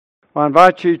Well, I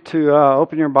invite you to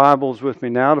open your Bibles with me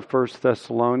now to 1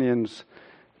 Thessalonians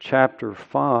chapter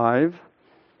 5,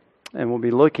 and we'll be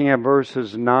looking at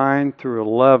verses 9 through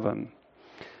 11.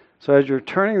 So as you're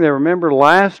turning there, remember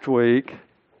last week,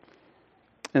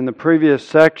 in the previous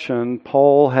section,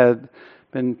 Paul had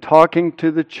been talking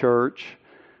to the church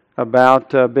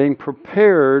about being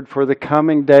prepared for the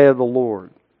coming day of the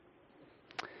Lord.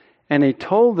 And he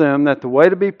told them that the way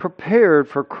to be prepared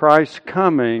for Christ's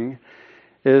coming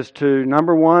is to,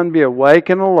 number one, be awake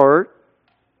and alert.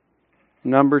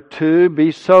 Number two,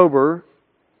 be sober.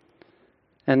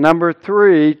 And number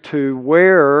three, to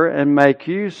wear and make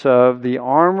use of the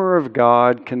armor of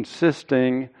God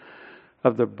consisting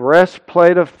of the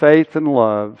breastplate of faith and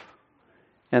love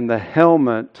and the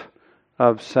helmet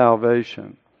of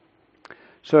salvation.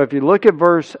 So if you look at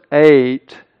verse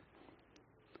 8,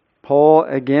 Paul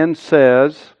again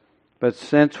says, "But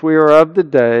since we are of the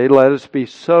day, let us be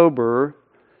sober,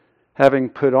 having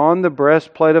put on the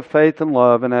breastplate of faith and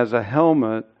love, and as a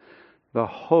helmet, the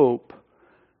hope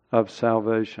of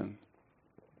salvation."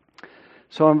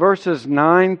 So in verses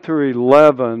 9 through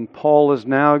 11, Paul is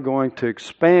now going to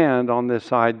expand on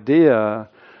this idea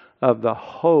of the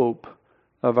hope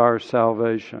of our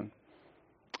salvation.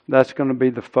 That's going to be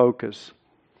the focus.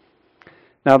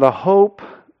 Now the hope,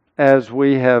 as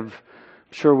we have,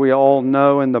 I'm sure we all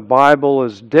know in the Bible,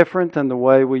 is different than the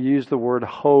way we use the word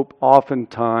hope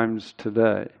oftentimes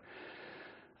today.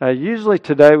 Usually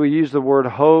today we use the word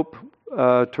hope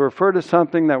to refer to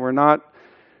something that we're not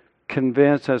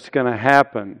convinced that's going to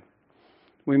happen.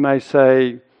 We may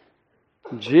say,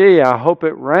 "Gee, I hope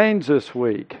it rains this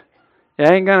week."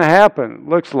 It ain't going to happen,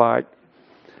 looks like.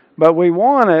 But we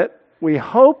want it, we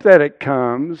hope that it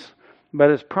comes, but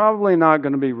it's probably not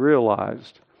going to be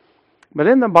realized. But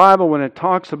in the Bible, when it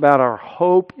talks about our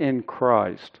hope in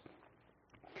Christ,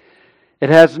 it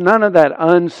has none of that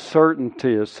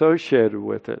uncertainty associated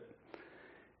with it.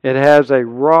 It has a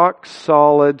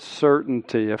rock-solid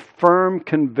certainty, a firm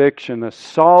conviction, a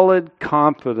solid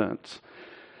confidence,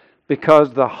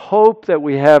 because the hope that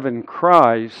we have in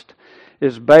Christ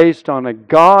is based on a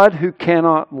God who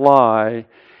cannot lie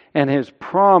and His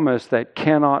promise that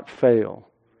cannot fail.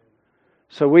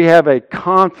 So we have a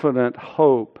confident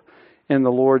hope in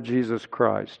the Lord Jesus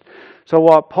Christ. So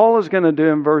what Paul is going to do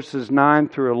in verses 9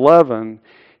 through 11,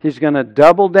 he's going to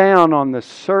double down on the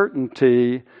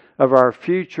certainty of our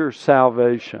future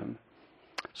salvation.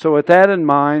 So with that in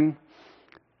mind,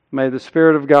 may the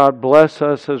Spirit of God bless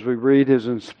us as we read His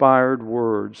inspired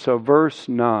word. So verse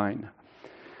 9.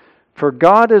 "For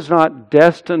God has not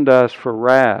destined us for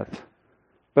wrath,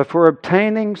 but for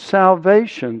obtaining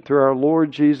salvation through our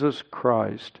Lord Jesus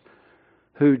Christ,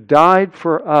 who died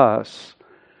for us,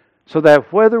 so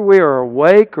that whether we are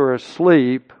awake or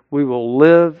asleep, we will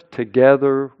live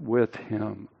together with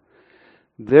Him.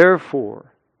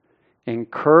 Therefore,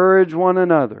 encourage one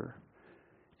another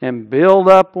and build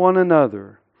up one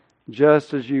another,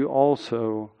 just as you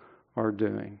also are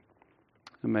doing."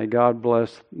 And may God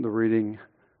bless the reading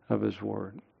of His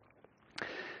Word.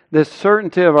 This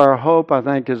certainty of our hope, I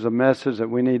think, is a message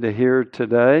that we need to hear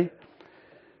today,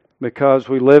 because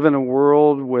we live in a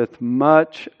world with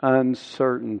much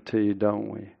uncertainty, don't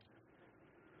we?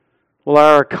 Will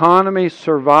our economy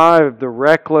survive the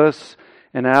reckless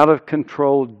and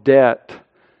out-of-control debt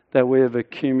that we have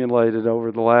accumulated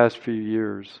over the last few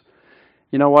years?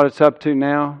 You know what it's up to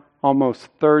now?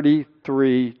 Almost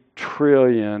 $33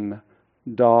 trillion.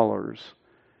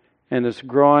 And it's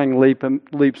growing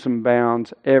leaps and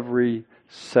bounds every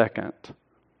second.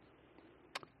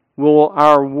 Will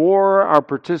our war, our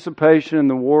participation in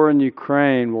the war in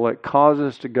Ukraine, will it cause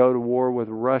us to go to war with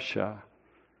Russia?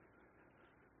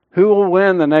 Who will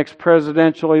win the next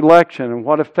presidential election, and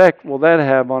what effect will that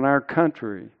have on our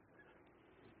country?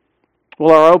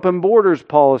 Will our open borders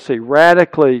policy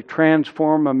radically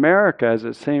transform America, as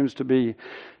it seems to be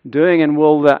doing? And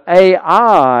will the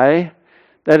AI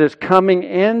that is coming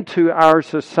into our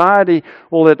society,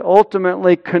 will it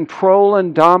ultimately control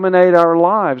and dominate our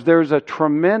lives? There's a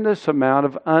tremendous amount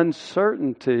of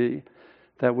uncertainty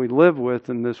that we live with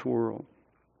in this world.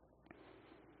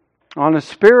 On a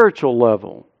spiritual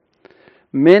level,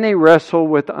 many wrestle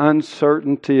with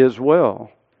uncertainty as well.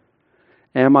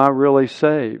 Am I really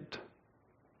saved?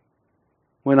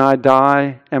 When I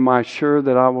die, am I sure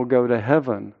that I will go to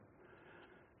heaven?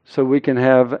 So we can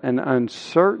have an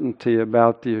uncertainty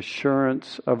about the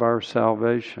assurance of our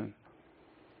salvation.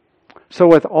 So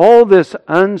with all this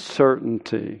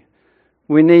uncertainty,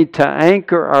 we need to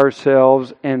anchor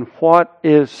ourselves in what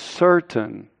is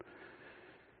certain.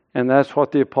 And that's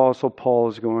what the Apostle Paul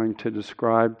is going to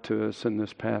describe to us in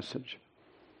this passage.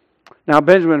 Now,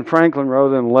 Benjamin Franklin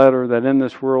wrote in a letter that in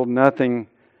this world nothing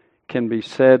can be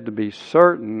said to be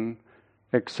certain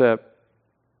except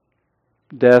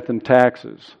death and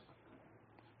taxes.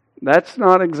 That's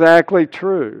not exactly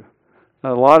true.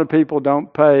 A lot of people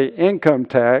don't pay income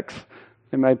tax.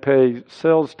 They may pay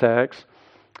sales tax.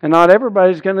 And not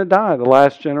everybody's going to die. The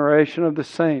last generation of the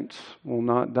saints will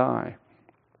not die.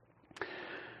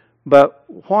 But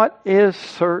what is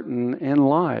certain in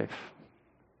life?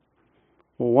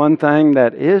 Well, one thing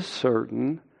that is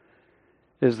certain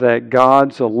is that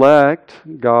God's elect,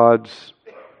 God's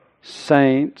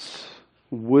saints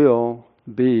will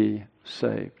be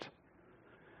saved.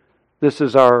 This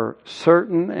is our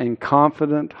certain and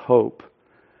confident hope.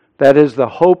 That is the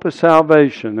hope of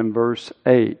salvation in verse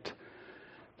 8.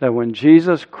 That when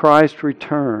Jesus Christ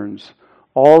returns,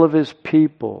 all of His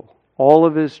people, all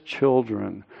of His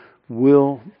children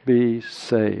will be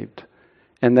saved.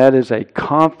 And that is a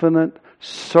confident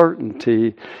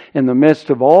certainty in the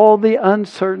midst of all the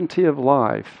uncertainty of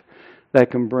life that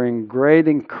can bring great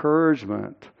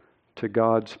encouragement to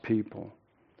God's people.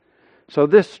 So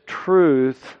this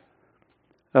truth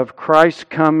of Christ's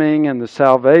coming and the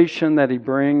salvation that He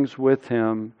brings with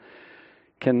Him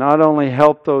can not only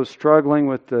help those struggling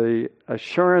with the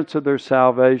assurance of their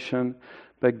salvation,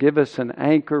 but give us an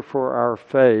anchor for our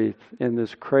faith in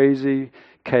this crazy,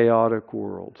 chaotic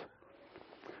world.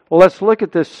 Well, let's look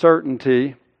at this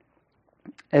certainty.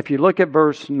 If you look at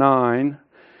verse 9,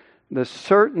 the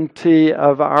certainty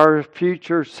of our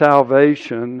future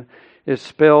salvation is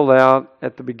spelled out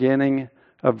at the beginning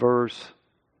of verse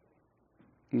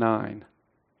 9.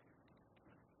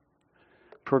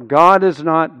 For God has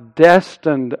not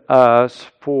destined us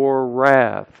for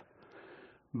wrath,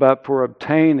 but for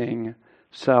obtaining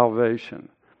salvation.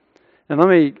 And let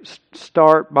me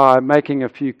start by making a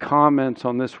few comments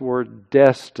on this word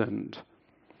destined.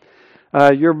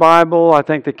 Your Bible, I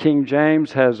think the King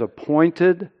James has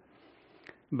appointed,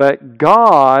 but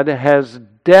God has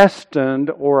destined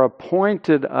or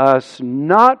appointed us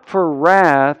not for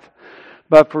wrath,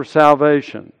 but for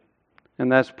salvation.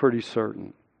 And that's pretty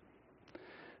certain.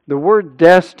 The word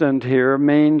destined here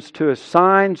means to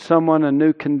assign someone a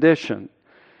new condition.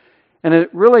 And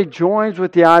it really joins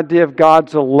with the idea of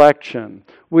God's election.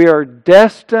 We are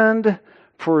destined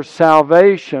for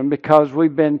salvation because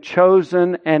we've been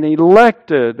chosen and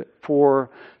elected for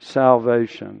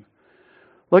salvation.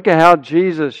 Look at how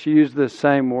Jesus used this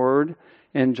same word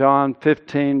in John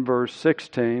 15, verse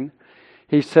 16.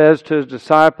 He says to His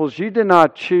disciples, "You did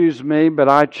not choose me, but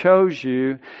I chose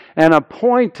you and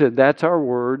appointed," that's our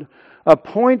word,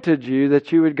 "appointed you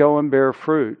that you would go and bear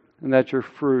fruit, and that your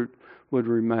fruit would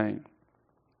remain."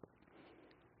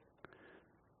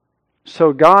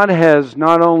 So God has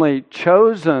not only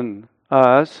chosen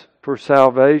us for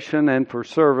salvation and for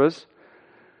service,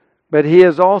 but He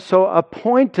has also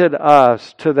appointed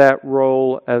us to that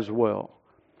role as well.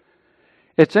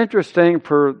 It's interesting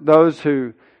for those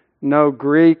who know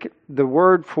Greek, the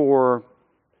word for,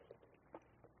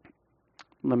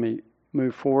 let me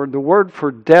move forward, the word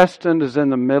for destined is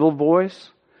in the middle voice,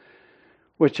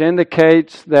 which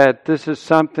indicates that this is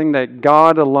something that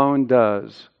God alone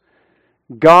does.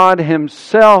 God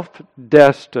Himself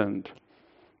destined.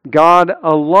 God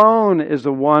alone is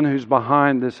the one who's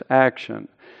behind this action.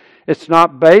 It's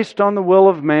not based on the will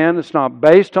of man. It's not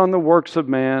based on the works of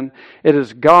man. It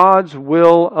is God's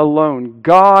will alone.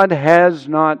 God has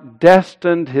not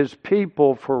destined His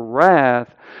people for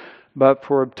wrath, but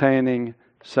for obtaining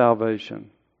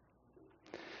salvation.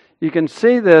 You can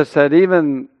see this, that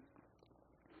even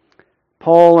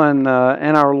Paul and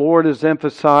our Lord has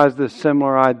emphasized this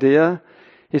similar idea.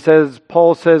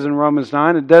 Paul says in Romans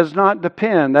 9, it does not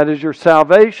depend, that is, your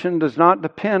salvation does not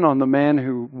depend on the man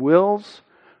who wills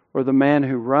or the man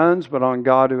who runs, but on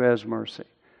God who has mercy.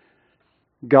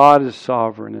 God is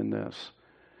sovereign in this.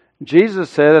 Jesus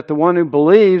said that the one who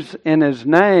believes in His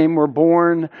name were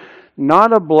born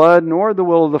not of blood, nor the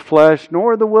will of the flesh,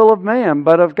 nor the will of man,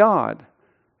 but of God.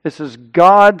 This is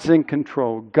God's in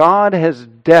control. God has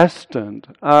destined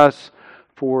us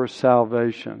for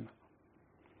salvation.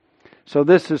 So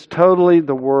this is totally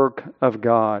the work of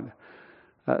God.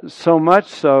 So much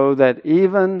so that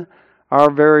even our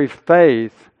very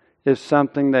faith is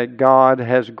something that God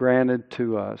has granted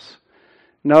to us.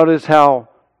 Notice how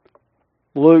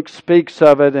Luke speaks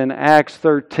of it in Acts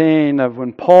 13, of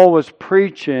when Paul was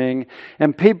preaching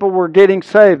and people were getting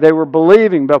saved. They were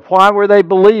believing, but why were they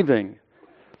believing?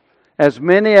 As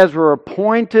many as were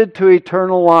appointed to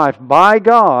eternal life by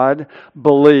God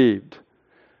believed.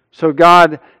 So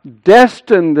God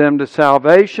destined them to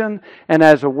salvation, and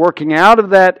as a working out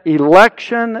of that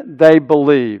election, they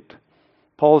believed.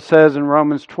 Paul says in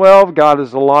Romans 12, God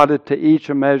has allotted to each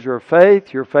a measure of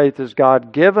faith. Your faith is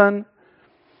God-given.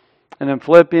 And in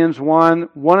Philippians 1,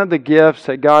 one of the gifts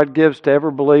that God gives to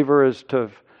every believer is to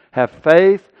have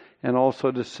faith and also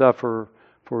to suffer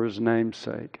for His name's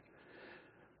sake.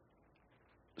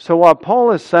 So what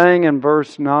Paul is saying in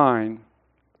verse 9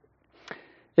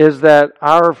 is that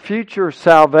our future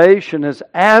salvation is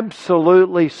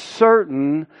absolutely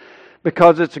certain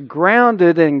because it's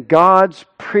grounded in God's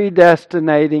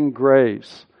predestinating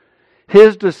grace.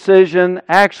 His decision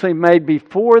actually made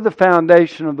before the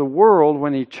foundation of the world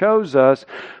when He chose us,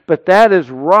 but that is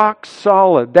rock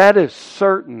solid. That is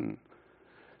certain.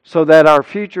 So that our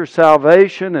future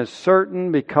salvation is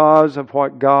certain because of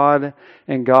what God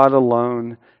and God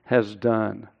alone has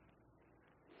done.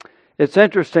 It's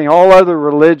interesting, all other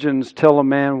religions tell a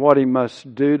man what he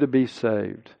must do to be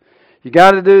saved. You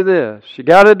got to do this, you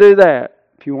got to do that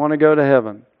if you want to go to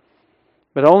heaven.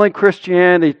 But only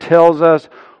Christianity tells us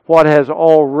what has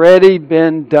already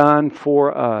been done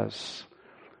for us.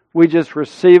 We just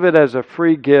receive it as a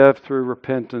free gift through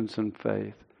repentance and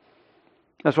faith.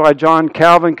 That's why John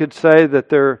Calvin could say that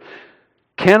there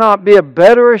cannot be a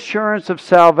better assurance of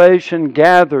salvation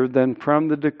gathered than from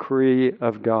the decree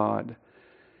of God.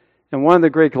 And one of the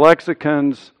Greek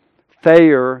lexicons,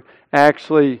 Thayer,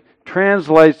 actually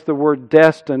translates the word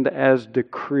destined as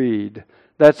decreed.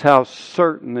 That's how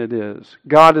certain it is.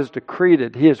 God has decreed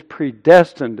it. He has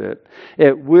predestined it.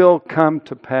 It will come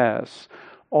to pass.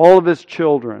 All of His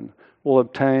children will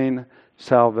obtain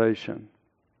salvation.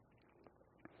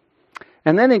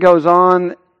 And then he goes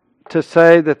on to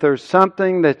say that there's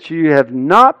something that you have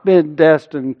not been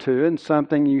destined to and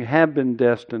something you have been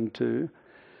destined to.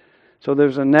 So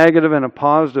there's a negative and a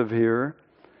positive here.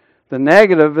 The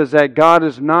negative is that God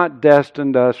has not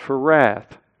destined us for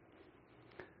wrath.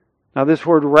 Now this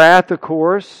word wrath, of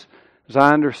course, as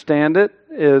I understand it,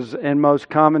 is in most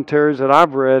commentaries that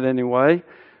I've read anyway,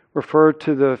 referred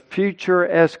to the future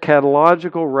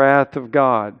eschatological wrath of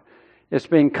God. It's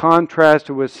being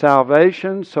contrasted with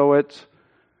salvation, so it's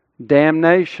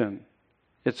damnation.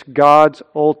 It's God's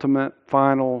ultimate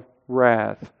final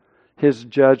wrath, His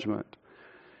judgment.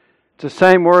 It's the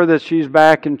same word that's used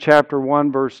back in chapter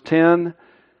 1, verse 10,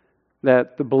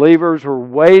 that the believers were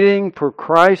waiting for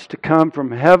Christ to come from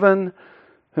heaven,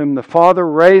 whom the Father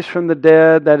raised from the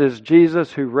dead. That is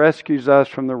Jesus who rescues us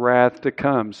from the wrath to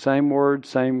come. Same word,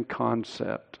 same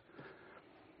concept.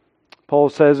 Paul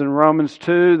says in Romans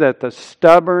 2 that the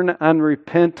stubborn,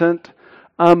 unrepentant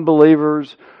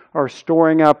unbelievers are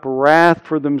storing up wrath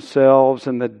for themselves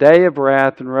in the day of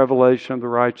wrath and revelation of the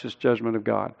righteous judgment of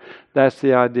God. That's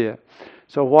the idea.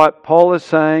 So what Paul is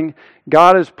saying,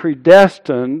 God has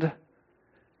predestined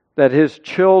that His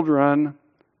children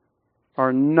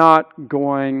are not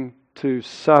going to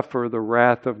suffer the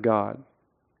wrath of God.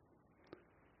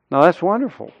 Now that's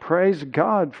wonderful. Praise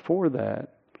God for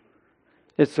that.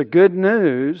 It's the good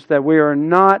news that we are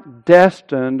not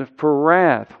destined for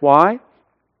wrath. Why?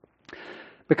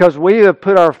 Because we have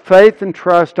put our faith and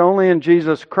trust only in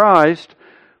Jesus Christ.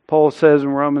 Paul says in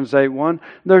Romans 8:1,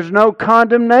 there's no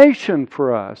condemnation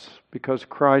for us because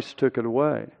Christ took it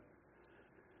away.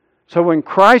 So when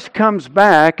Christ comes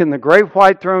back and the great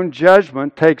white throne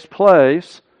judgment takes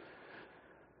place,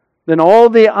 then all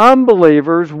the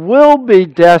unbelievers will be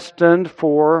destined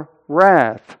for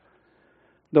wrath.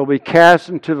 They'll be cast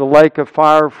into the lake of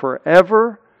fire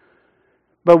forever,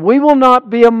 but we will not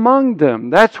be among them.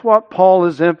 That's what Paul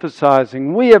is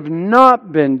emphasizing. We have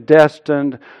not been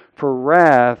destined for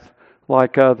wrath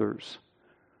like others.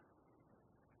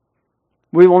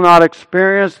 We will not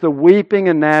experience the weeping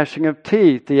and gnashing of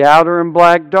teeth, the outer and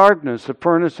black darkness, the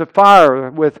furnace of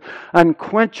fire with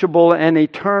unquenchable and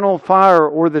eternal fire,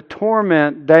 or the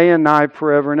torment day and night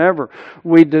forever and ever.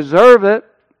 We deserve it,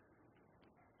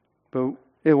 but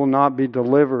it will not be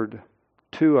delivered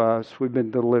to us. We've been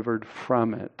delivered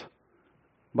from it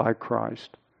by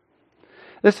Christ.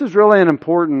 This is really an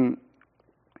important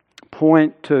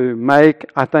point to make,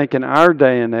 I think, in our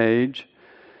day and age,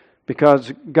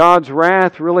 because God's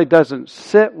wrath really doesn't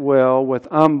sit well with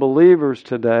unbelievers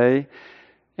today,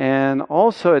 and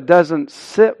also it doesn't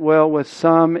sit well with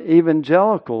some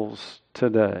evangelicals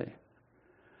today.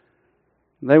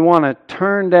 They want to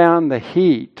turn down the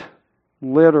heat,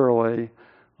 literally,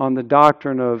 on the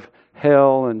doctrine of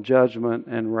hell and judgment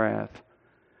and wrath.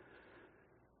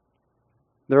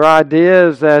 Their idea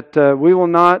is that we will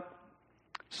not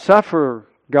suffer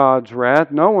God's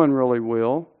wrath. No one really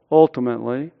will,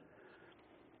 ultimately.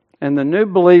 And the new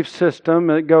belief system,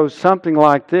 it goes something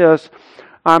like this: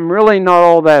 I'm really not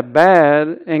all that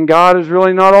bad, and God is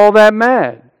really not all that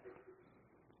mad.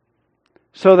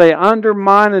 So they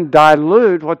undermine and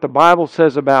dilute what the Bible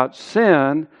says about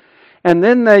sin, and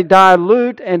then they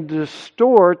dilute and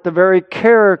distort the very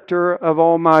character of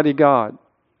Almighty God.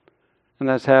 And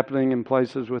that's happening in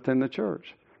places within the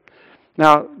church.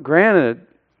 Now, granted,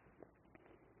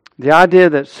 the idea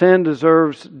that sin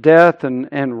deserves death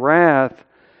and wrath,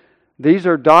 these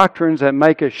are doctrines that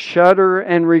make us shudder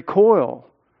and recoil.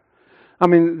 I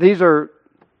mean, these are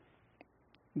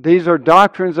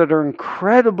doctrines that are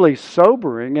incredibly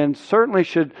sobering and certainly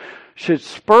should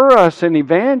spur us in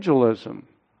evangelism.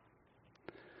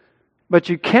 But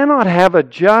you cannot have a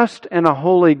just and a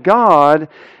holy God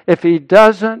if He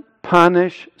doesn't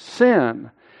punish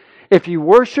sin. If you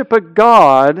worship a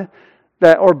God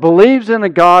or believes in a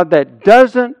God that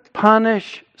doesn't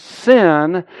punish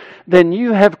sin, then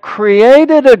you have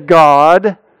created a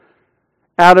God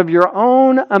out of your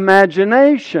own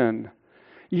imagination.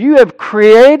 You have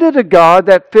created a God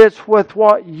that fits with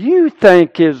what you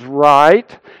think is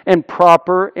right and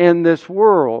proper in this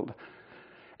world.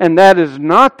 And that is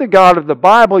not the God of the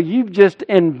Bible. You've just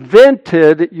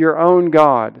invented your own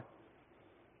God.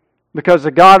 Because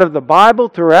the God of the Bible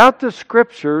throughout the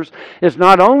Scriptures is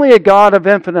not only a God of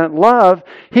infinite love,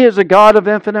 He is a God of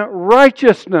infinite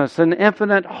righteousness and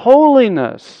infinite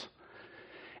holiness.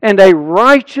 And a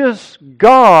righteous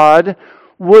God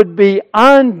would be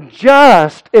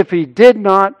unjust if He did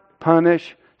not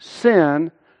punish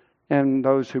sin and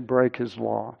those who break His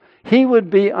law. He would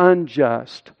be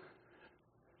unjust.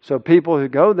 So people who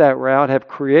go that route have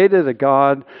created a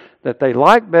God that they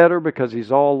like better because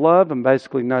He's all love and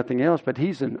basically nothing else, but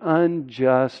He's an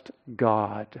unjust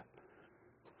God.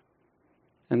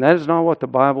 And that is not what the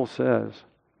Bible says.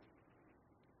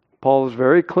 Paul is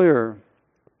very clear.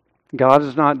 God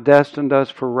has not destined us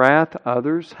for wrath.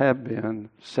 Others have been,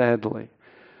 sadly.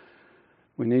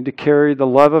 We need to carry the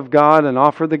love of God and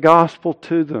offer the gospel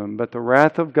to them, but the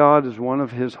wrath of God is one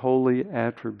of His holy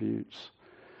attributes.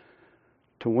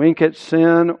 To wink at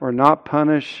sin or not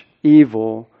punish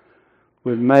evil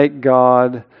would make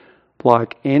God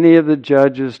like any of the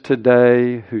judges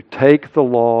today who take the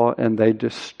law and they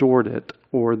distort it,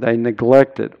 or they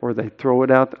neglect it, or they throw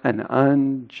it out, an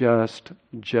unjust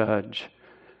judge.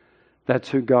 That's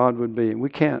who God would be. We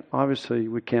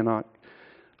cannot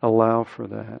allow for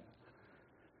that.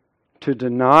 To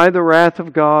deny the wrath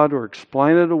of God or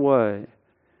explain it away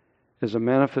is a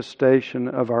manifestation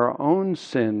of our own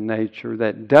sin nature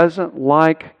that doesn't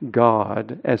like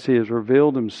God as He has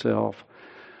revealed Himself.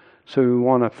 So we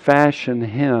want to fashion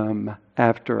Him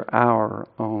after our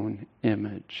own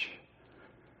image.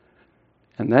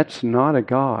 And that's not a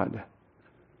God.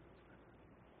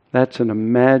 That's an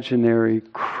imaginary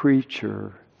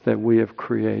creature that we have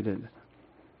created.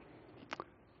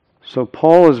 So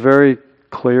Paul is very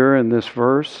clear in this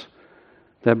verse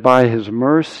that by His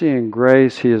mercy and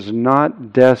grace He has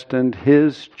not destined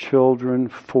His children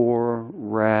for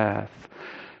wrath.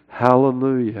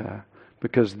 Hallelujah.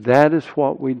 Because that is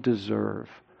what we deserve.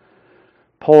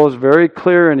 Paul is very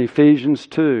clear in Ephesians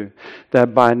 2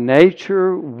 that by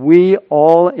nature we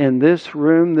all in this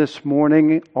room this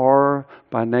morning are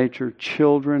by nature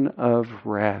children of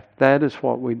wrath. That is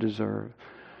what we deserve.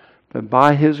 But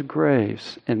by His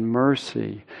grace and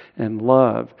mercy and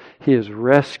love, He has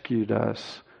rescued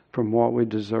us from what we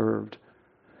deserved.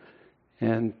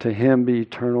 And to Him be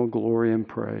eternal glory and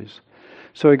praise.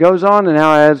 So he goes on and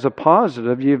now adds a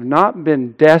positive. You've not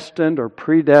been destined or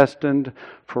predestined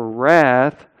for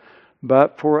wrath,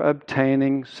 but for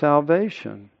obtaining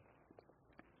salvation.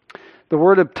 The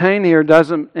word obtain here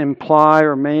doesn't imply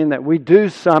or mean that we do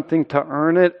something to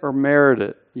earn it or merit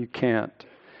it. You can't.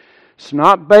 It's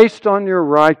not based on your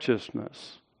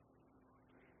righteousness.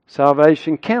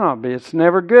 Salvation cannot be. It's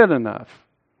never good enough.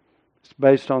 It's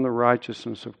based on the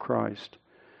righteousness of Christ.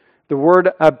 The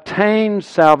word obtain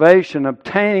salvation,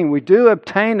 obtaining, we do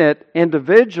obtain it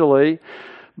individually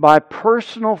by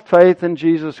personal faith in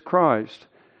Jesus Christ.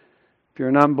 If you're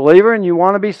an unbeliever and you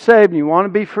want to be saved and you want to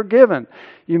be forgiven,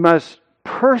 you must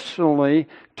personally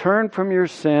turn from your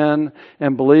sin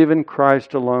and believe in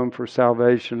Christ alone for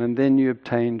salvation, and then you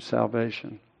obtain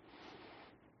salvation.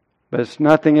 But it's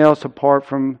nothing else apart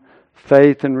from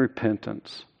faith and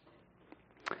repentance.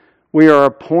 We are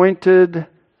appointed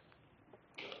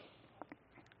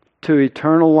to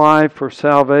eternal life for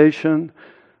salvation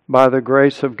by the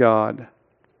grace of God.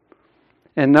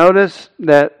 And notice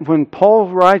that when Paul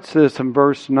writes this in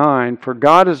verse 9, for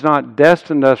God has not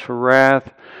destined us for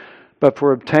wrath, but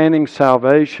for obtaining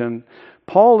salvation,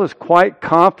 Paul is quite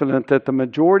confident that the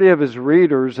majority of his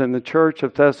readers in the church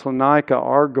of Thessalonica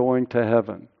are going to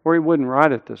heaven, or he wouldn't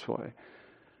write it this way.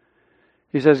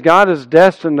 He says God has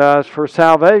destined us for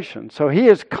salvation. So he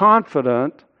is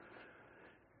confident.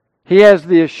 He has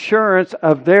the assurance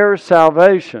of their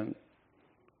salvation,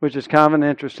 which is kind of an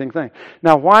interesting thing.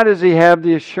 Now, why does he have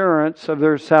the assurance of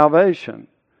their salvation?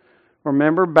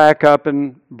 Remember, back up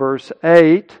in verse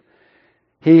 8,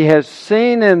 he has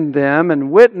seen in them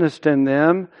and witnessed in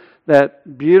them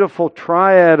that beautiful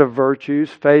triad of virtues,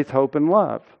 faith, hope, and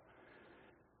love.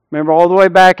 Remember, all the way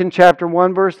back in chapter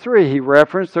 1, verse 3, he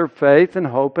referenced their faith and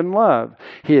hope and love.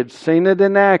 He had seen it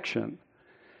in action.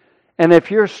 And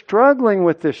if you're struggling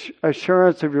with the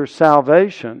assurance of your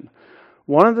salvation,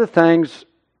 one of the things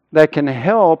that can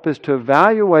help is to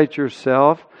evaluate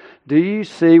yourself. Do you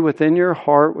see within your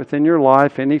heart, within your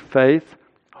life, any faith,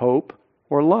 hope,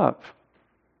 or love?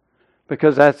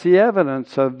 Because that's the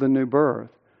evidence of the new birth.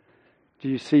 Do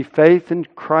you see faith in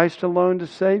Christ alone to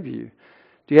save you?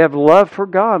 Do you have love for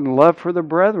God and love for the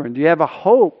brethren? Do you have a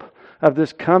hope of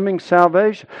this coming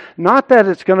salvation? Not that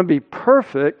it's going to be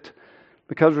perfect,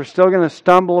 because we're still going to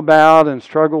stumble about and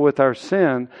struggle with our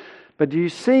sin. But do you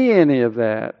see any of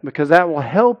that? Because that will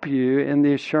help you in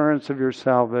the assurance of your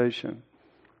salvation.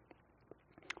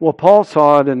 Well, Paul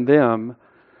saw it in them,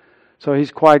 so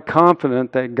he's quite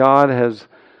confident that God has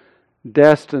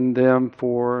destined them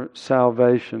for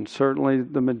salvation. Certainly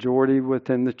the majority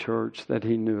within the church that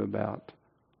he knew about.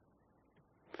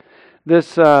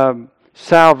 This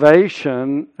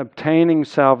salvation, obtaining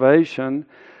salvation,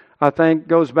 I think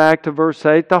goes back to verse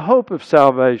 8, the hope of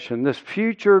salvation. This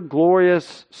future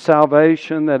glorious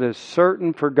salvation that is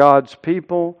certain for God's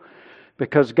people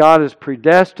because God has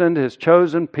predestined His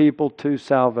chosen people to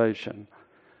salvation.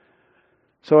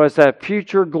 So it's that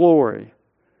future glory.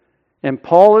 And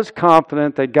Paul is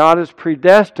confident that God has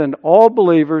predestined all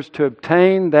believers to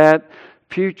obtain that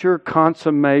future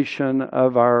consummation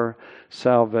of our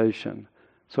salvation.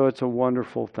 So it's a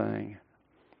wonderful thing.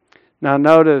 Now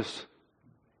notice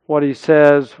what he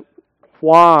says,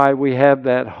 why we have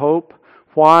that hope,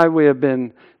 why we have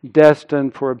been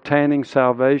destined for obtaining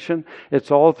salvation.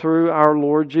 It's all through our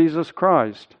Lord Jesus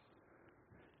Christ.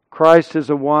 Christ is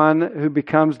the one who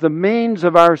becomes the means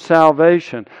of our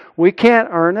salvation. We can't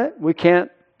earn it. We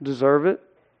can't deserve it.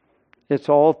 It's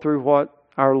all through what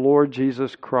our Lord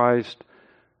Jesus Christ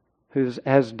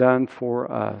has done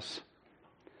for us.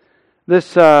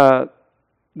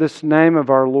 This name of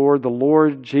our Lord, the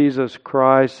Lord Jesus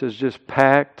Christ, is just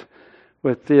packed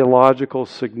with theological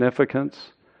significance.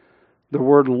 The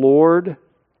word Lord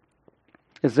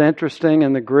is interesting.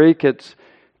 In the Greek, it's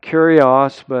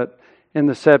kurios, but in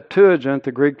the Septuagint,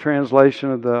 the Greek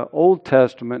translation of the Old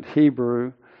Testament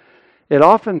Hebrew, it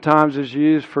oftentimes is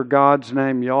used for God's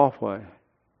name Yahweh.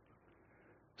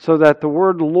 So that the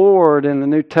word Lord in the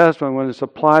New Testament, when it's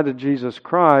applied to Jesus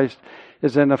Christ,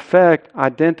 is in effect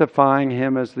identifying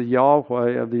Him as the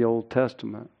Yahweh of the Old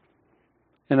Testament.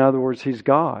 In other words, He's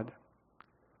God.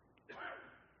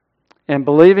 And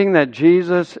believing that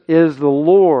Jesus is the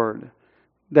Lord,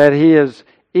 that He is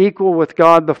equal with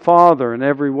God the Father in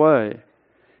every way,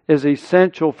 is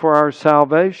essential for our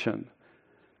salvation.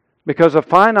 Because a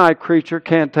finite creature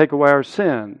can't take away our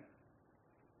sin.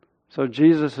 So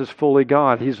Jesus is fully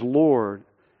God. He's Lord.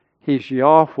 He's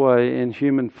Yahweh in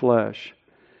human flesh.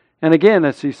 And again,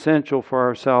 it's essential for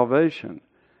our salvation.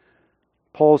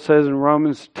 Paul says in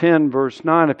Romans 10, verse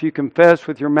 9, if you confess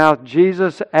with your mouth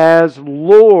Jesus as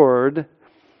Lord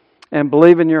and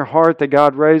believe in your heart that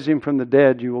God raised Him from the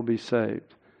dead, you will be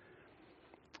saved.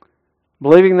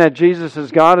 Believing that Jesus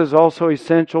is God is also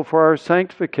essential for our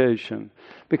sanctification,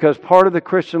 because part of the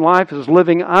Christian life is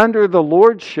living under the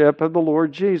lordship of the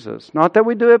Lord Jesus. Not that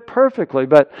we do it perfectly,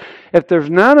 but if there's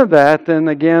none of that, then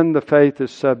again the faith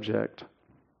is subject.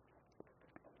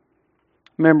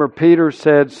 Remember, Peter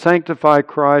said, sanctify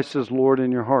Christ as Lord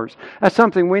in your hearts. That's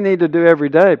something we need to do every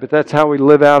day, but that's how we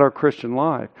live out our Christian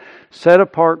life. Set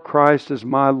apart Christ as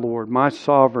my Lord, my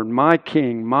sovereign, my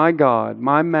King, my God,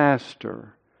 my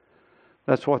Master.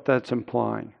 That's what that's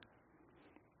implying.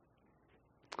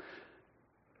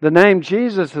 The name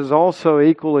Jesus is also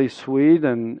equally sweet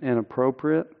and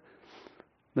appropriate.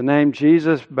 The name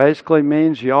Jesus basically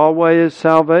means Yahweh is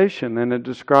salvation, and it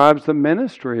describes the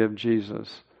ministry of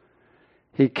Jesus.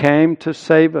 He came to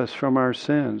save us from our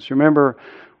sins. Remember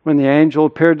when the angel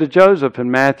appeared to Joseph in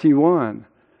Matthew 1.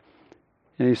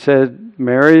 And he said,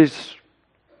 Mary's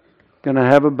going to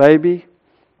have a baby,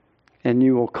 and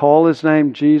you will call his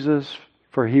name Jesus,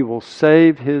 for he will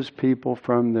save his people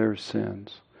from their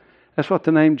sins. That's what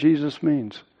the name Jesus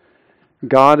means.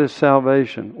 God is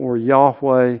salvation, or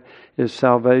Yahweh is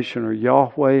salvation, or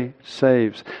Yahweh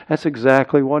saves. That's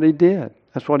exactly what He did.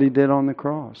 That's what He did on the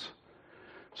cross.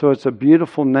 So it's a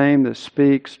beautiful name that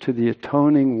speaks to the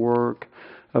atoning work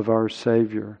of our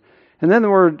Savior. And then the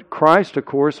word Christ, of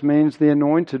course, means the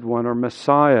anointed one or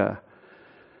Messiah.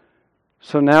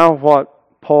 So now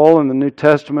what Paul in the New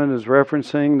Testament is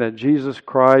referencing, that Jesus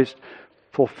Christ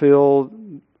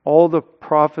fulfilled all the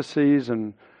prophecies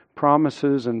and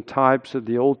promises and types of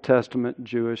the Old Testament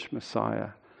Jewish Messiah.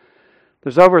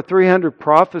 There's over 300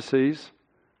 prophecies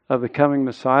of the coming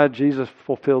Messiah. Jesus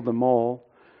fulfilled them all.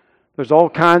 There's all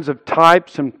kinds of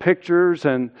types and pictures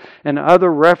and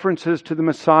other references to the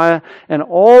Messiah. And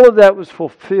all of that was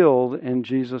fulfilled in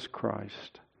Jesus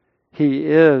Christ. He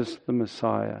is the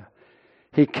Messiah.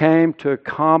 He came to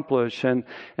accomplish and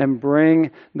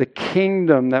bring the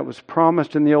kingdom that was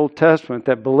promised in the Old Testament,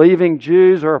 that believing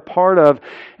Jews are a part of,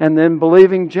 and then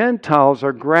believing Gentiles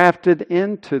are grafted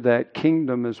into that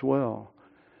kingdom as well.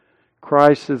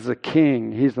 Christ is the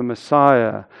King. He's the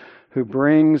Messiah who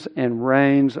brings and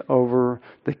reigns over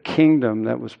the kingdom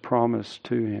that was promised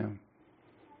to Him.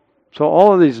 So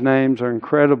all of these names are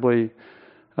incredibly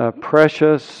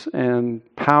precious and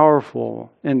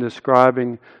powerful in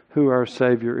describing who our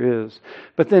Savior is.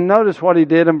 But then notice what He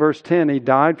did in verse 10. He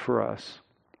died for us.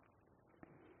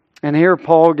 And here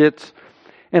Paul gets,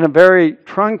 in a very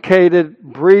truncated,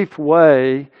 brief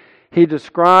way, he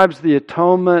describes the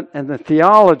atonement and the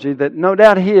theology that no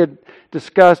doubt he had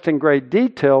discussed in great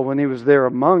detail when he was there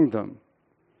among them.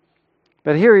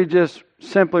 But here he just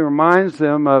simply reminds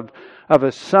them of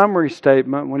a summary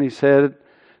statement when he said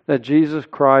that Jesus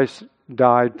Christ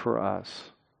died for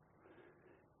us.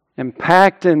 And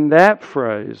packed in that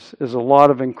phrase is a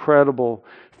lot of incredible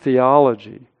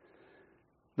theology.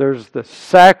 There's the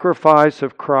sacrifice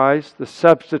of Christ, the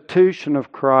substitution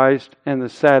of Christ, and the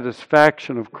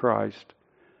satisfaction of Christ.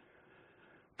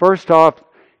 First off,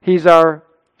 He's our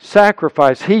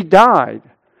sacrifice. He died.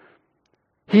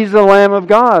 He's the Lamb of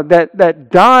God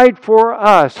that died for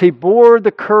us. He bore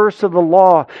the curse of the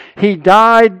law. He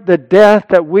died the death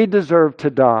that we deserve to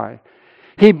die.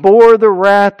 He bore the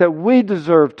wrath that we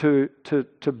deserve to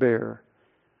bear.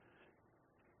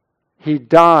 He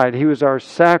died. He was our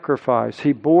sacrifice.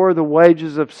 He bore the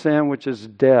wages of sin, which is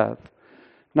death.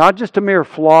 Not just a mere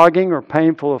flogging or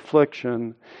painful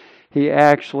affliction. He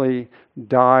actually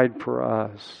died for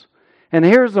us. And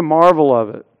here's the marvel of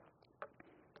it.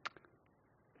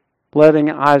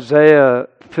 Letting Isaiah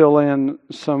fill in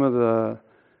some of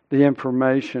the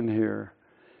information here.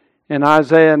 In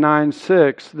Isaiah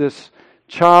 9:6, this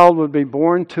child would be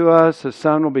born to us, a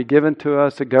son will be given to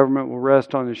us, the government will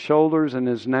rest on His shoulders, and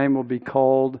His name will be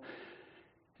called.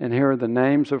 And here are the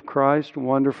names of Christ: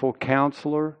 Wonderful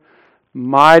Counselor,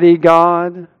 Mighty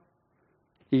God,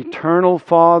 Eternal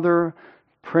Father,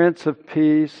 Prince of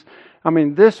Peace. I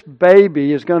mean, this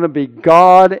baby is going to be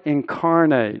God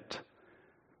incarnate.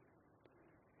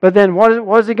 But then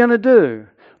what is He going to do?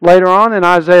 Later on in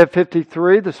Isaiah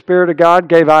 53, the Spirit of God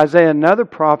gave Isaiah another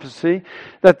prophecy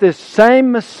that this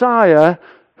same Messiah,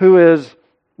 who is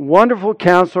Wonderful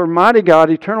Counselor, Mighty God,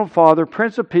 Eternal Father,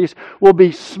 Prince of Peace, will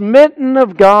be smitten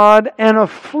of God and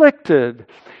afflicted.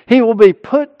 He will be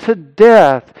put to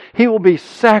death. He will be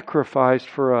sacrificed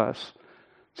for us.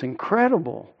 It's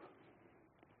incredible.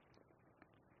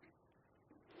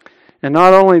 And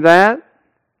not only that,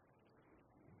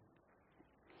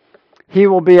 He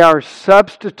will be our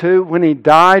substitute when He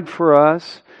died for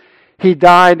us. He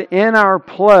died in our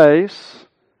place,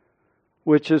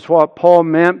 which is what Paul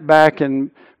meant back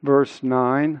in verse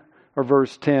 9, or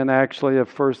verse 10 actually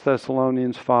of 1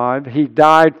 Thessalonians 5. He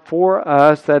died for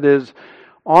us, that is,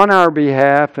 on our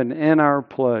behalf and in our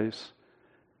place.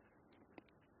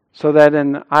 So that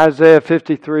in Isaiah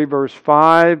 53 verse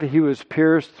 5, He was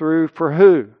pierced through for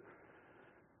who?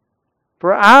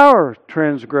 For our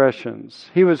transgressions.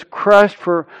 He was crushed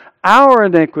for our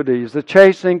iniquities. The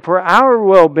chastening for our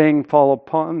well-being fell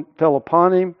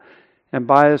upon Him, and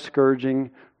by His scourging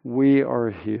we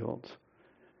are healed.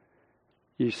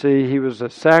 You see, He was a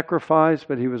sacrifice,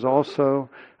 but He was also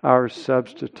our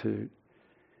substitute.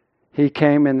 He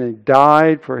came and He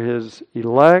died for His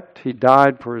elect. He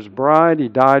died for His bride. He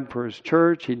died for His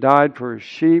church. He died for His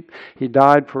sheep. He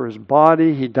died for His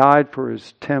body. He died for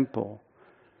His temple.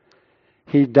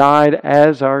 He died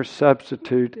as our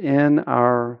substitute in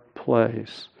our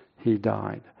place. He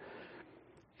died.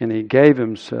 And He gave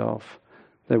Himself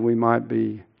that we might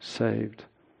be saved.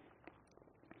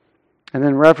 And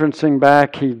then referencing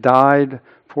back, He died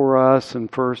for us in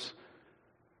 1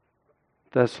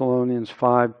 Thessalonians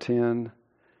 5:10.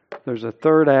 There's a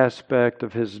third aspect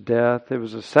of His death. It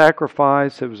was a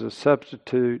sacrifice, it was a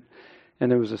substitute,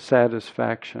 and it was a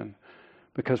satisfaction.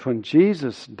 Because when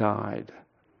Jesus died,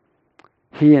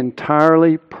 He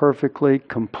entirely, perfectly,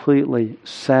 completely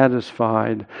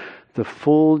satisfied the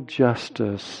full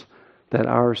justice that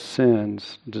our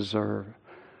sins deserve.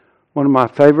 One of my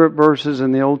favorite verses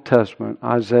in the Old Testament,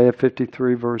 Isaiah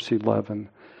 53, verse 11.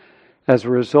 As a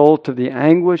result of the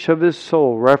anguish of His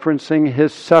soul, referencing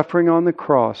His suffering on the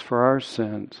cross for our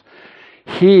sins,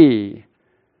 He,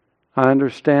 I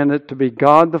understand it to be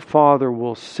God the Father,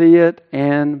 will see it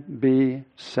and be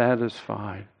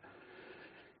satisfied.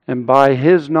 And by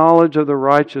His knowledge of the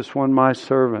righteous one, my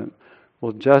servant,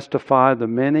 will justify the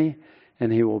many,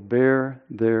 and He will bear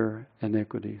their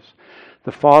iniquities.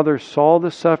 The Father saw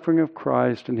the suffering of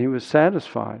Christ, and He was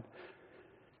satisfied.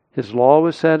 His law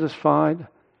was satisfied.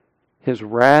 His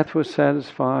wrath was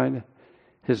satisfied.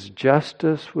 His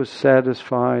justice was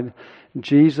satisfied.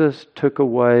 Jesus took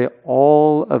away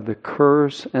all of the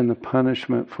curse and the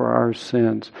punishment for our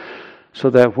sins, so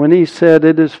that when He said,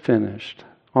 "It is finished,"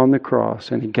 on the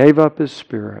cross, and He gave up His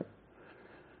Spirit,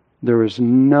 there is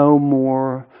no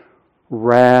more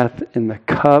wrath in the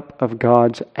cup of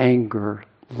God's anger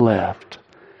left.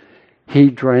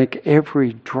 He drank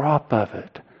every drop of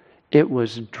it. It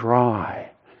was dry.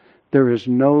 There is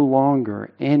no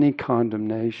longer any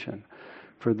condemnation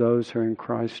for those who are in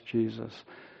Christ Jesus.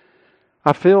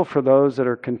 I feel for those that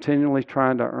are continually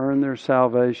trying to earn their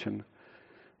salvation,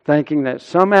 thinking that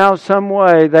somehow, some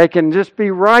way, they can just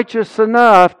be righteous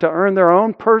enough to earn their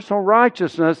own personal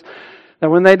righteousness, that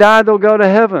when they die, they'll go to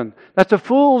heaven. That's a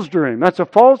fool's dream. That's a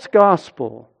false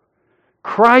gospel.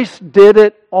 Christ did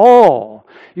it all.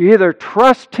 You either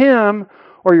trust Him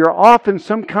or you're off in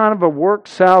some kind of a work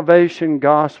salvation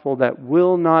gospel that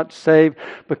will not save,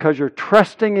 because you're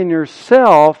trusting in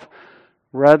yourself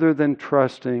rather than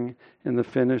trusting in the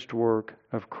finished work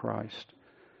of Christ.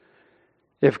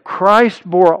 If Christ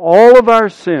bore all of our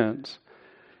sins,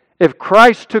 if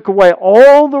Christ took away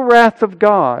all the wrath of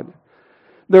God,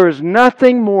 there is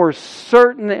nothing more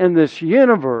certain in this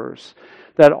universe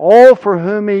that all for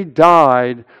whom He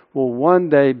died will one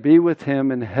day be with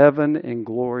Him in heaven in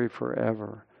glory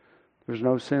forever. There's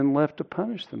no sin left to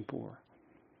punish them for.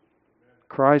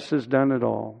 Christ has done it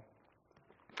all.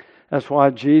 That's why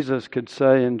Jesus could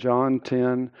say in John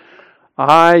 10,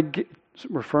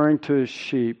 referring to His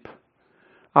sheep,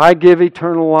 "I give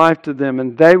eternal life to them,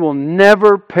 and they will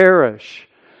never perish,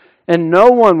 and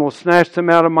no one will snatch them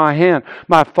out of my hand.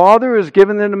 My Father who has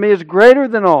given them to me is greater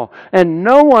than all, and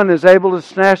no one is able to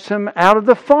snatch them out of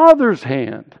the Father's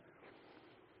hand."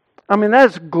 I mean,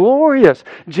 that's glorious.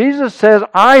 Jesus says,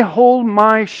 "I hold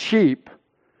my sheep,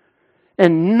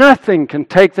 and nothing can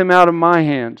take them out of my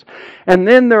hands." And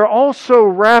then they're also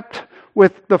wrapped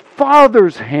with the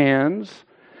Father's hands,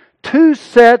 two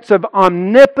sets of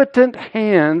omnipotent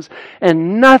hands,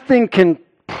 and nothing can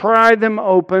pry them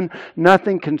open,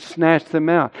 nothing can snatch them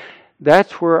out.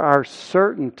 That's where our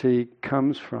certainty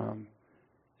comes from.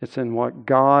 It's in what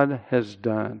God has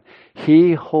done.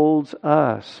 He holds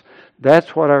us.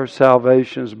 That's what our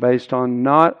salvation is based on,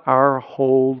 not our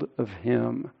hold of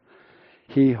Him.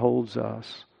 He holds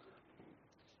us.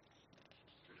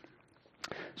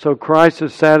 So Christ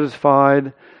has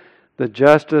satisfied the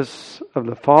justice of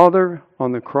the Father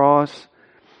on the cross,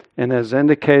 and has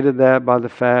indicated that by the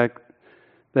fact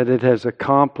that it has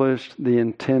accomplished the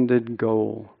intended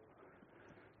goal.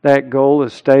 That goal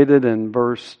is stated in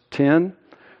verse 10,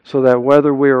 so that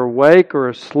whether we are awake or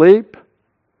asleep,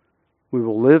 we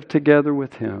will live together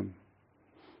with Him.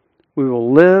 We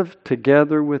will live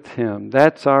together with Him.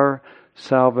 That's our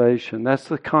salvation. That's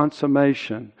the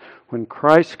consummation. When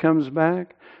Christ comes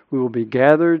back, we will be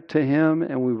gathered to Him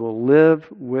and we will live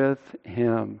with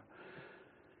Him.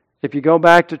 If you go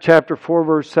back to chapter 4,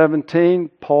 verse 17,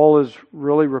 Paul is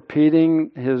really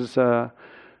repeating his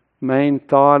main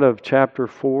thought of chapter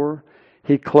 4.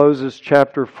 He closes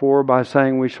chapter 4 by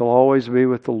saying we shall always be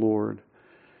with the Lord.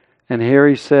 And here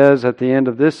he says at the end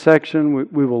of this section,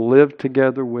 we will live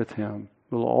together with Him.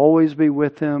 We'll always be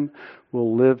with Him.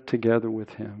 We'll live together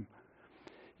with Him.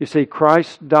 You see,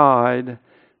 Christ died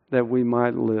that we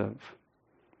might live.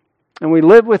 And we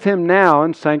live with Him now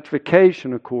in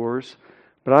sanctification, of course.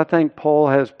 But I think Paul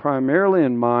has primarily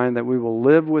in mind that we will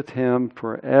live with Him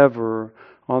forever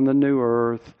on the new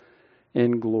earth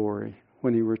in glory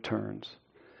when He returns.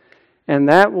 And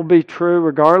that will be true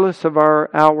regardless of our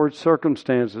outward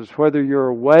circumstances, whether you're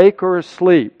awake or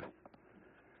asleep.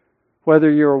 Whether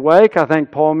you're awake, I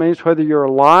think Paul means whether you're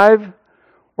alive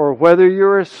or whether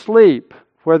you're asleep,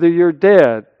 whether you're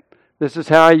dead. This is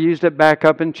how I used it back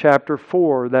up in chapter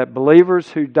 4, that believers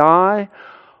who die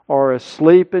are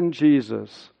asleep in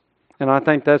Jesus. And I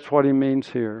think that's what he means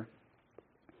here.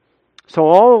 So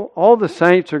all the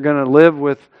saints are going to live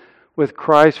with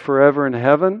Christ forever in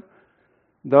heaven.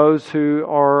 those who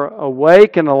are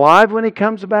awake and alive when He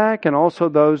comes back, and also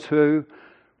those who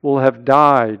will have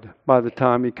died by the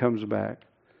time He comes back.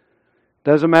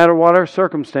 Doesn't matter what our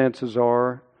circumstances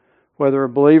are, whether a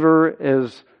believer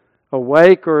is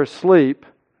awake or asleep,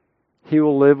 he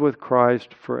will live with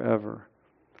Christ forever.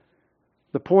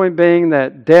 The point being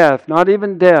that death, not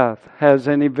even death, has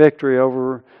any victory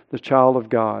over the child of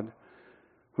God.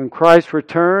 When Christ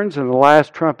returns and the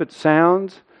last trumpet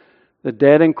sounds, the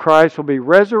dead in Christ will be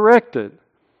resurrected,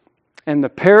 and the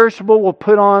perishable will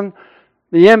put on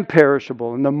the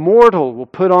imperishable, and the mortal will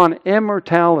put on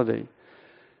immortality,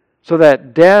 so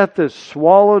that death is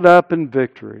swallowed up in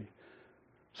victory.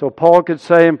 So Paul could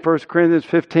say in 1 Corinthians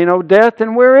 15, "O death,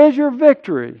 and where is your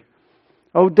victory?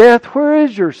 O death, where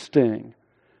is your sting?"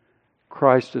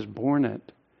 Christ has borne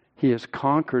it. He has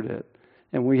conquered it.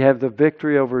 And we have the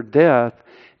victory over death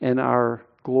in our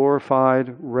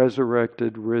glorified,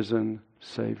 resurrected, risen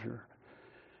Savior.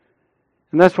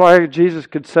 And that's why Jesus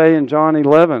could say in John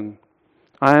 11,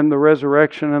 "I am the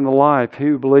resurrection and the life. He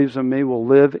who believes in me will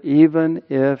live even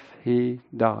if he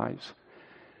dies."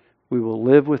 We will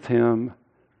live with Him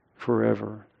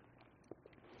forever.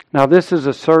 Now this is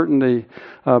a certainty,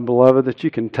 beloved, that you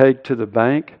can take to the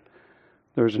bank.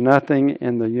 There's nothing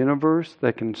in the universe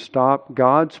that can stop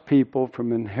God's people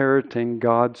from inheriting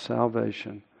God's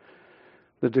salvation.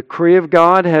 The decree of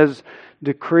God has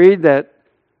decreed that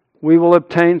we will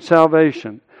obtain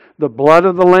salvation. The blood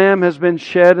of the Lamb has been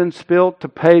shed and spilt to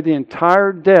pay the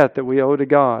entire debt that we owe to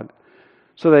God,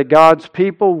 so that God's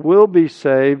people will be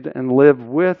saved and live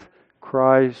with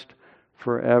Christ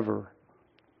forever.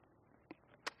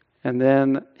 And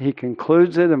then he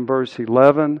concludes it in verse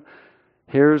 11.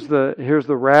 Here's the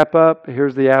wrap up.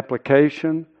 Here's the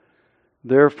application.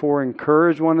 "Therefore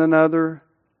encourage one another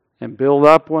and build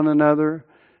up one another,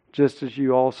 just as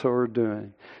you also are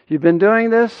doing." You've been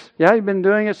doing this? Yeah, you've been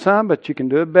doing it some, but you can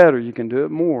do it better. You can do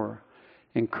it more.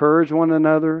 Encourage one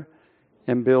another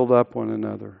and build up one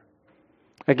another.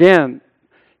 Again,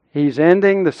 he's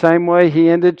ending the same way he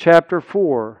ended chapter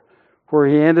 4, where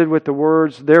he ended with the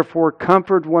words, "Therefore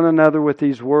comfort one another with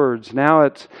these words." Now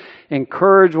it's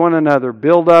encourage one another,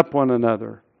 build up one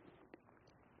another.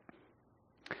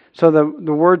 So the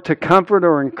word to comfort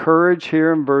or encourage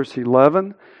here in verse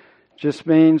 11 just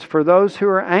means for those who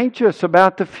are anxious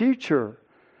about the future,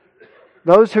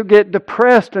 those who get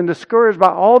depressed and discouraged by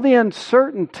all the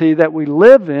uncertainty that we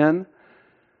live in,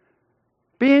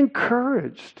 be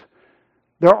encouraged.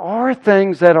 There are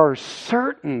things that are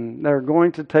certain that are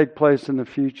going to take place in the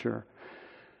future.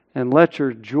 And let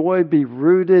your joy be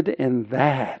rooted in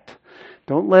that.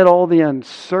 Don't let all the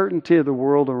uncertainty of the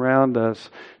world around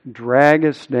us drag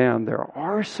us down. There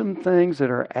are some things that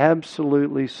are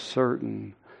absolutely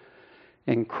certain.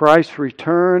 And Christ's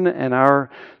return and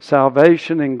our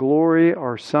salvation and glory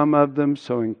are some of them,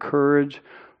 so encourage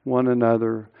one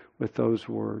another with those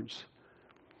words.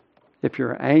 If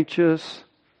you're anxious,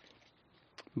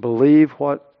 believe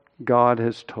what God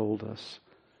has told us.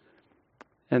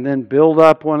 And then build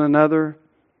up one another.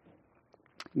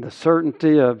 The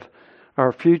certainty of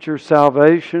our future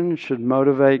salvation should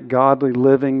motivate godly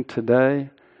living today.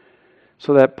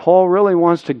 So that Paul really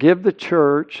wants to give the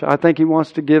church, I think he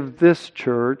wants to give this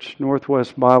church,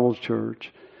 Northwest Bible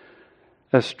Church,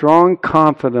 a strong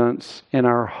confidence in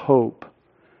our hope.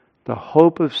 The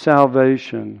hope of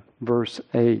salvation, verse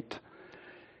 8.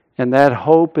 And that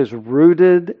hope is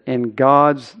rooted in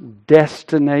God's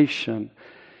destination,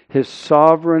 His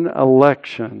sovereign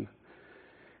election.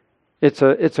 It's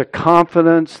a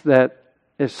confidence that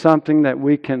is something that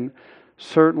we can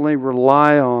certainly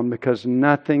rely on because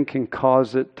nothing can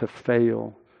cause it to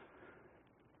fail.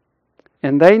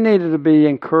 And they needed to be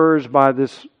encouraged by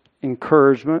this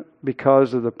encouragement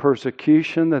because of the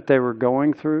persecution that they were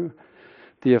going through,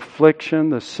 the affliction,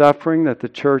 the suffering that the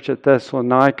church at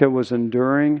Thessalonica was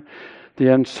enduring, the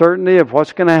uncertainty of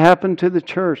what's going to happen to the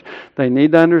church. They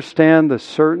need to understand the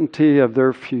certainty of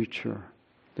their future,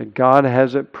 that God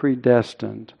has it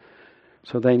predestined.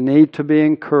 So they need to be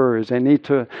encouraged. They need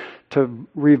to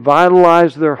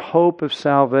revitalize their hope of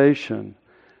salvation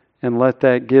and let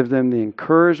that give them the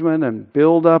encouragement and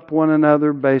build up one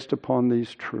another based upon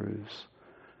these truths.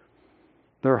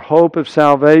 Their hope of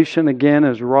salvation, again,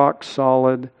 is rock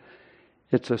solid.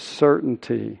 It's a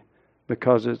certainty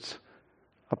because it's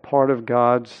a part of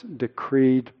God's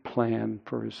decreed plan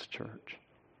for His church.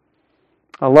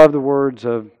 I love the words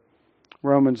of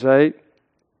Romans 8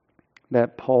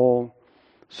 that Paul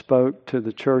spoke to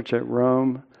the church at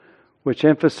Rome, which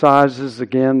emphasizes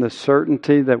again the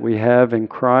certainty that we have in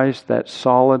Christ, that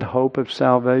solid hope of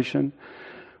salvation.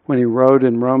 When he wrote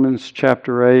in Romans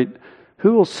chapter 8,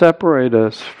 Who will separate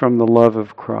us from the love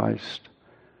of Christ?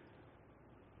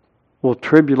 Will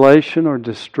tribulation or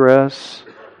distress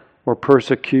or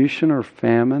persecution or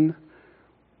famine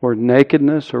or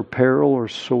nakedness or peril or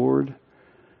sword?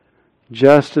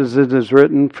 Just as it is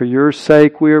written, for your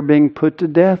sake we are being put to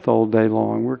death all day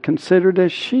long. We're considered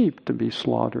as sheep to be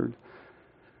slaughtered.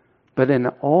 But in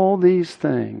all these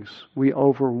things we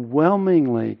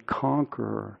overwhelmingly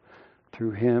conquer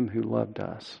through Him who loved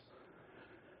us.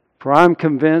 For I am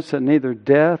convinced that neither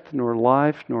death, nor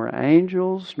life, nor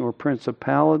angels, nor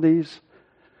principalities,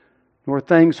 nor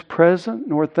things present,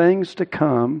 nor things to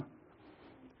come,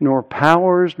 nor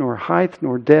powers, nor height,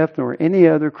 nor depth, nor any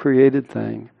other created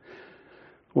thing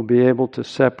will be able to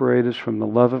separate us from the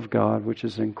love of God which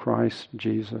is in Christ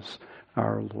Jesus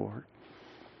our Lord.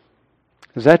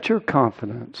 Is that your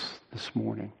confidence this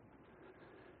morning?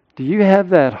 Do you have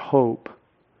that hope?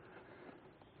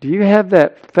 Do you have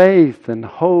that faith and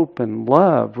hope and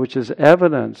love which is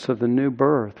evidence of the new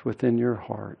birth within your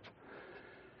heart?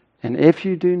 And if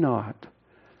you do not,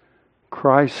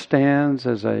 Christ stands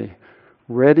as a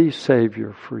ready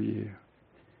Savior for you.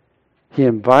 He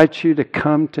invites you to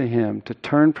come to Him, to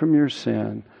turn from your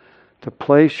sin, to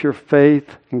place your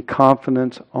faith and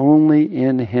confidence only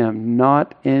in Him,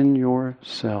 not in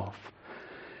yourself.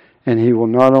 And He will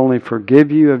not only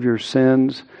forgive you of your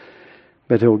sins,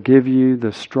 but He'll give you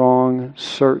the strong,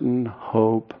 certain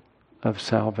hope of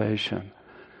salvation.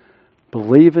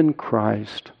 Believe in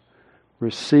Christ,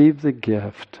 receive the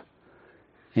gift,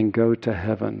 and go to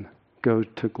heaven, go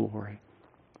to glory.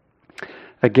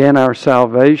 Again, our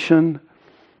salvation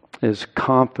is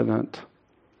confident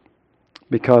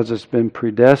because it's been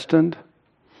predestined,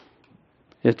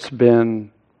 it's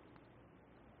been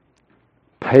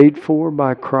paid for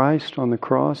by Christ on the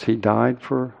cross. He died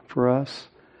for us.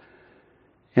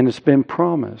 And it's been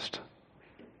promised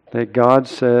that God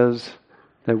says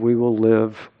that we will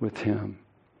live with Him.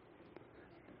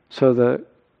 So the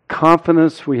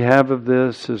confidence we have of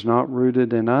this is not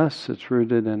rooted in us. It's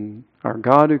rooted in our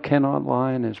God who cannot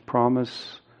lie and His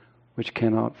promise which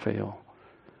cannot fail.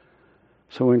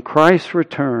 So when Christ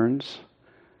returns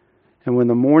and when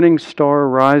the morning star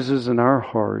rises in our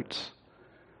hearts,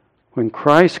 when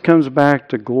Christ comes back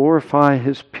to glorify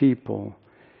His people,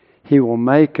 He will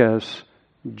make us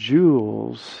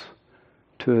jewels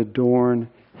to adorn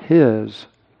His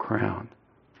crown,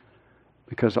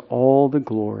 because all the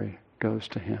glory goes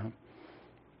to Him.